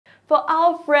For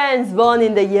our friends born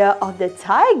in the year of the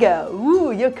Tiger,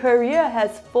 your career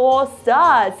has 4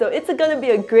 stars. So it's going to be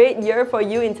a great year for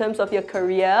you in terms of your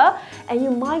career. And you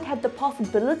might have the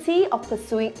possibility of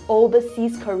pursuing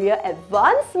overseas career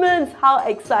advancements. How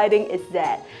exciting is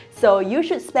that? So you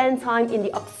should spend time in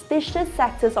the auspicious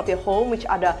sectors of your home, which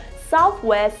are the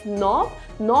southwest, north,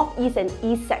 northeast and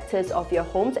east sectors of your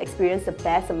home to experience the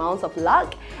best amounts of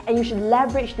luck. And you should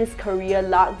leverage this career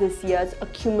luck this year to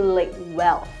accumulate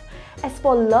wealth. As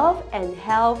for love and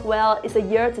health, well, it's a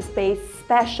year to pay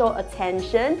special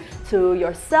attention to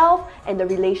yourself and the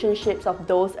relationships of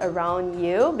those around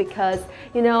you because,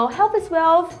 health is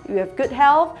wealth, you have good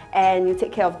health and you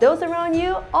take care of those around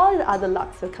you, all the other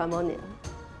lucks will come on in.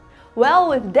 Well,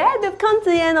 with that, we've come to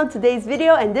the end of today's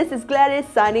video and this is Gladys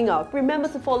signing off. Remember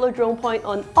to follow Jurong Point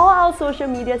on all our social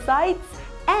media sites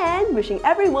and wishing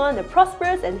everyone a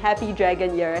prosperous and happy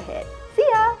dragon year ahead.